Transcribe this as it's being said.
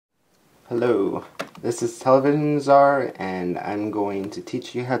Hello, this is Television Czar, and I'm going to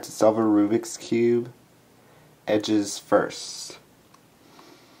teach you how to solve a Rubik's Cube edges first.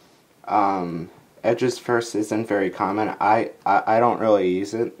 Edges first isn't very common. I don't really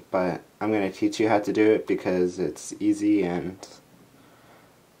use it, but I'm going to teach you how to do it because it's easy and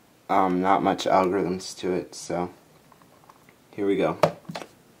not much algorithms to it, so here we go.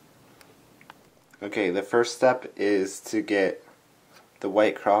 Okay, the first step is to get the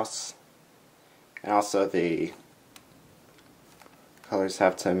white cross, and also the colors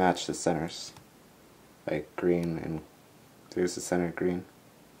have to match the centers, like green, and there's the center green,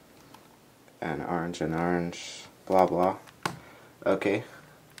 and orange, blah blah. Okay,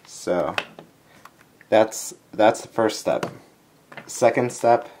 so that's the first step. Second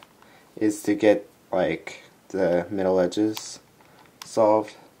step is to get like the middle edges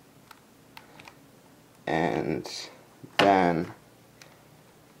solved, and then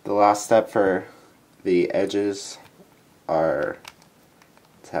the last step for the edges are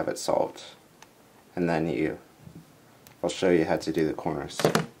to have it solved, and then I'll show you how to do the corners.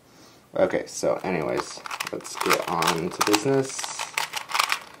 Okay, so anyways, let's get on to business.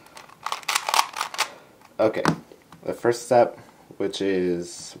 Okay, the first step, which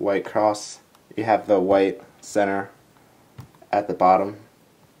is white cross, you have the white center at the bottom,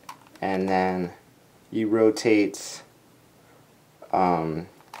 and then you rotate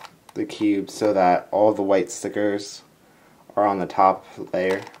the cube so that all the white stickers are on the top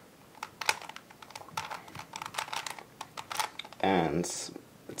layer, and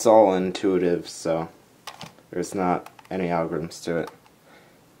it's all intuitive, so there's not any algorithms to it.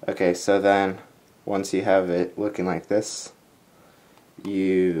 Okay, so then once you have it looking like this,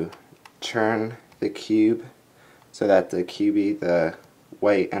 you turn the cube so that the cubey, the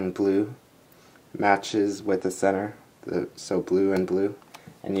white and blue, matches with the center, so blue and blue,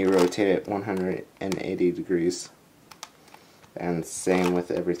 and you rotate it 180 degrees, and same with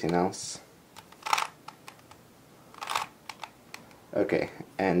everything else. Okay,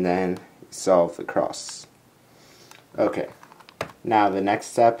 and then solve the cross. Okay, now the next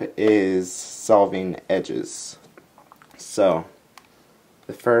step is solving edges. So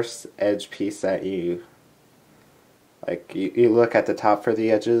the first edge piece that you look at the top for the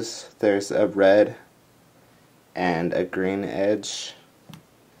edges, there's a red and a green edge.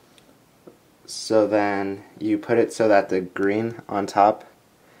 So then you put it so that the green on top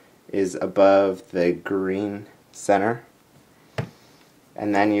is above the green center.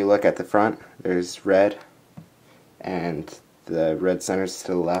 And then you look at the front, there's red, and the red center's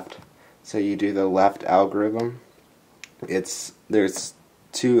to the left. So you do the left algorithm. There's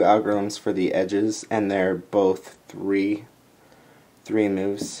two algorithms for the edges, and they're both three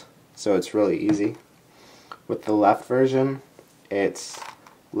moves, so it's really easy. With the left version, it's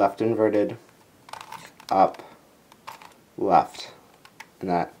left inverted, up, left, and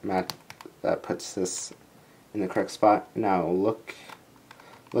that puts this in the correct spot. Now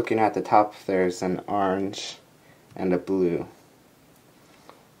looking at the top, there's an orange and a blue.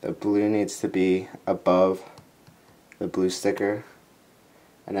 The blue needs to be above the blue sticker,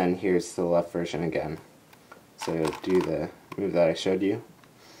 and then here's the left version again. So do the move that I showed you,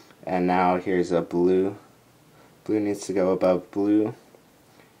 and now here's a blue. Blue needs to go above blue,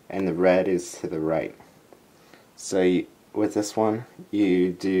 and the red is to the right. So with this one,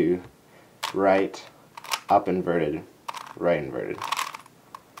 you do right, up inverted, right inverted.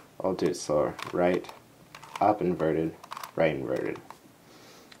 I'll do it slower. Right, up inverted, right inverted.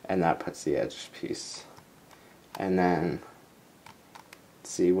 And that puts the edge piece. And then,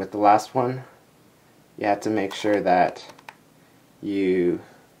 see, with the last one, you have to make sure that you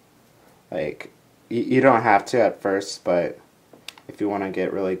don't have to at first, but if you want to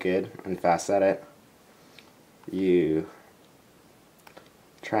get really good and fast at it, you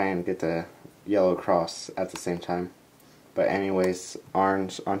try and get the yellow cross at the same time. But anyways,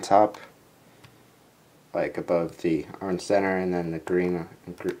 orange on top, like above the orange center, and then the green,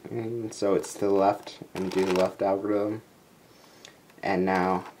 so it's to the left, and do the left algorithm. And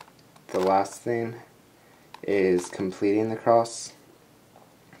now the last thing is completing the cross.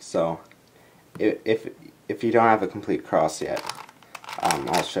 So if you don't have a complete cross yet,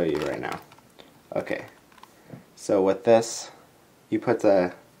 I'll show you right now. Okay, so with this, you put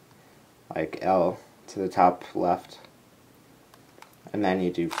the L to the top left, and then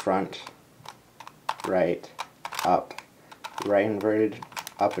you do front, right, up, right inverted,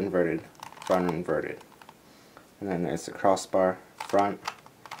 up inverted, front inverted. And then there's the crossbar, front,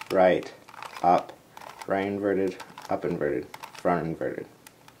 right, up, right inverted, up inverted, front inverted.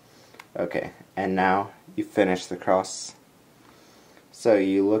 Okay, and now you finish the cross. So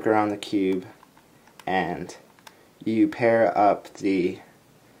you look around the cube and you pair up the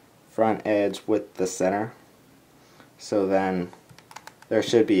front edge with the center. So then there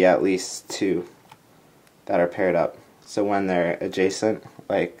should be at least two that are paired up. So when they're adjacent,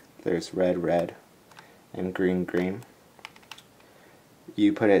 like there's red, red, and green, green,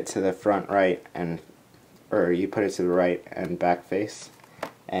 you put it to the front right or you put it to the right and back face,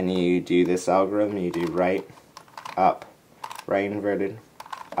 and you do this algorithm. You do right, up, right inverted,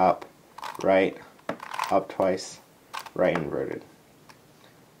 up, right, up twice, right inverted,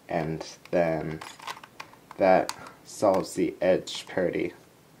 and then that solves the edge parity.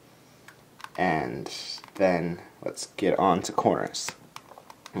 And then let's get on to corners.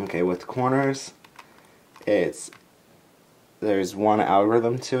 Okay, with corners, there's one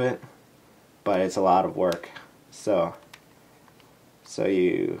algorithm to it, but it's a lot of work. So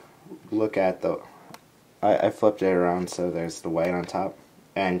you look at I flipped it around so there's the white on top,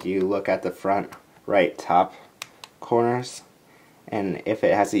 and you look at the front right top corners, and if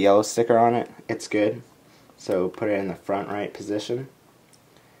it has a yellow sticker on it, it's good. So put it in the front right position,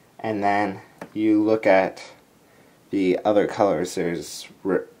 and then you look at the other colors. There's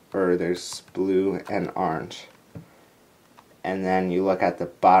blue and orange, and then you look at the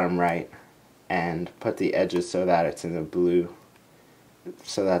bottom right and put the edges so that it's in the blue,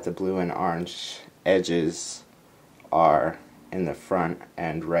 so that the blue and orange edges are in the front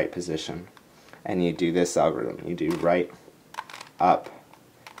and right position. And you do this algorithm. You do right, up,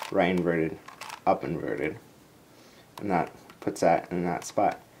 right inverted, up inverted, and that puts that in that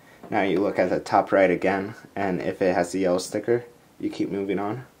spot. Now you look at the top right again, and if it has the yellow sticker, you keep moving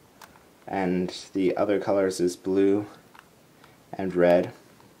on. And the other colors is blue and red.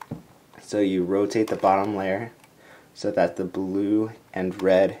 So you rotate the bottom layer so that the blue and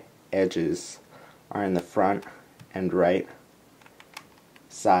red edges are in the front and right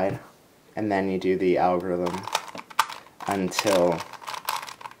side, and then you do the algorithm until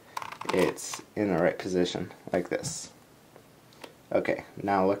it's in the right position, like this. Okay,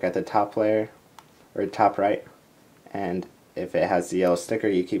 now look at the top layer, or top right, and if it has the yellow sticker,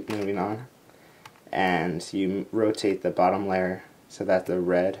 you keep moving on, and you rotate the bottom layer so that the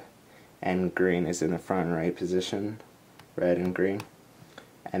red and green is in the front and right position, red and green,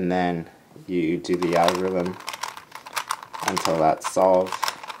 and then you do the algorithm until that's solved.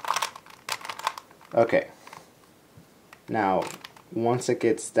 Okay, now once it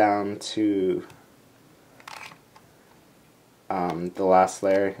gets down to the last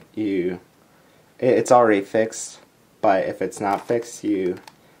layer, it's already fixed, but if it's not fixed, you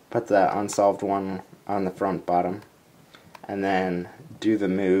put the unsolved one on the front bottom, and then do the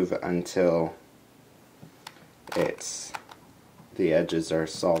move until the edges are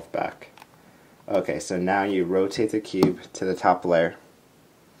solved back. Okay, so now you rotate the cube to the top layer,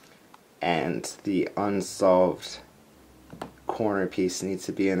 and the unsolved corner piece needs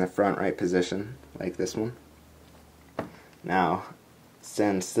to be in the front right position, like this one. Now,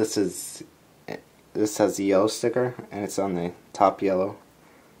 since this has a yellow sticker and it's on the top yellow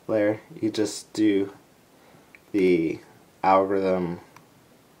layer, you just do the algorithm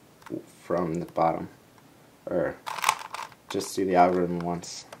from the bottom, or just do the algorithm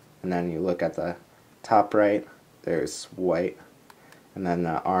once, and then you look at the top right, there's white, and then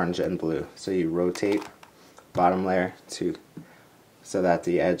the orange and blue. So you rotate bottom layer so that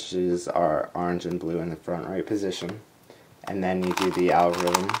the edges are orange and blue in the front right position, and then you do the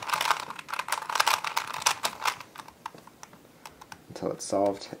algorithm until it's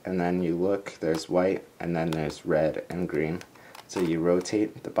solved, and then you look, there's white, and then there's red and green. So you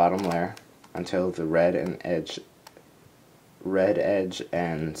rotate the bottom layer until the red edge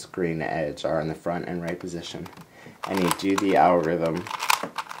and green edge are in the front and right position, and you do the algorithm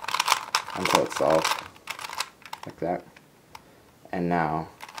until it's solved, like that. And now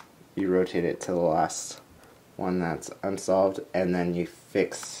you rotate it to the last one that's unsolved, and then you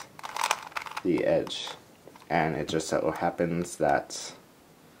fix the edge, and it just so happens that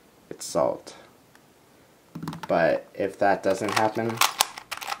it's solved. But if that doesn't happen,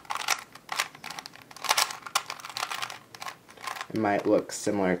 it might look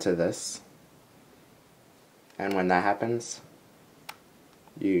similar to this. And when that happens,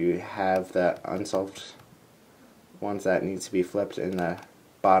 you have the unsolved ones that need to be flipped in the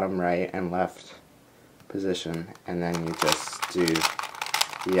bottom right and left position, and then you just do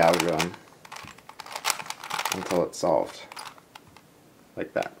the algorithm until it's solved,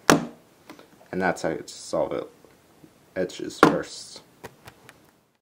 like that. And that's how you solve it, edges first.